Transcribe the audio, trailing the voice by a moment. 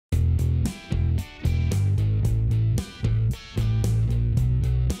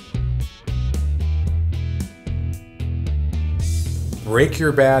break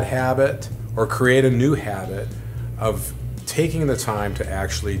your bad habit or create a new habit of taking the time to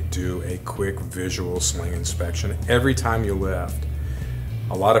actually do a quick visual sling inspection every time you lift.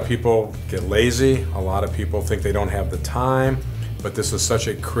 A lot of people get lazy, a lot of people think they don't have the time, but this is such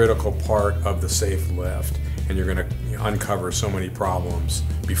a critical part of the safe lift, and you're going to uncover so many problems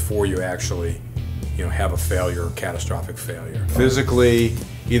before you actually have a failure or catastrophic failure. Physically,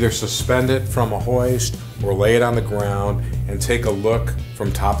 either suspend it from a hoist or lay it on the ground and take a look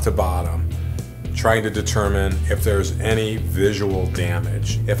from top to bottom, trying to determine if there's any visual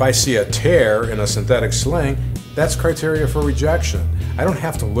damage. If I see a tear in a synthetic sling, that's criteria for rejection. I don't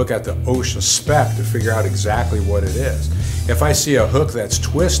have to look at the OSHA spec to figure out exactly what it is. If I see a hook that's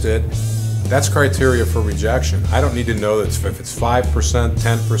twisted, that's criteria for rejection. I don't need to know if it's 5%,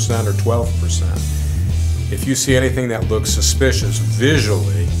 10%, or 12%. If you see anything that looks suspicious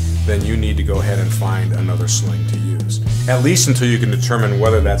visually, then you need to go ahead and find another sling to use. At least until you can determine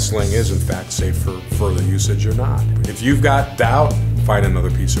whether that sling is in fact safe for further usage or not. If you've got doubt, find another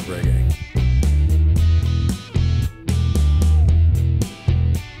piece of rigging.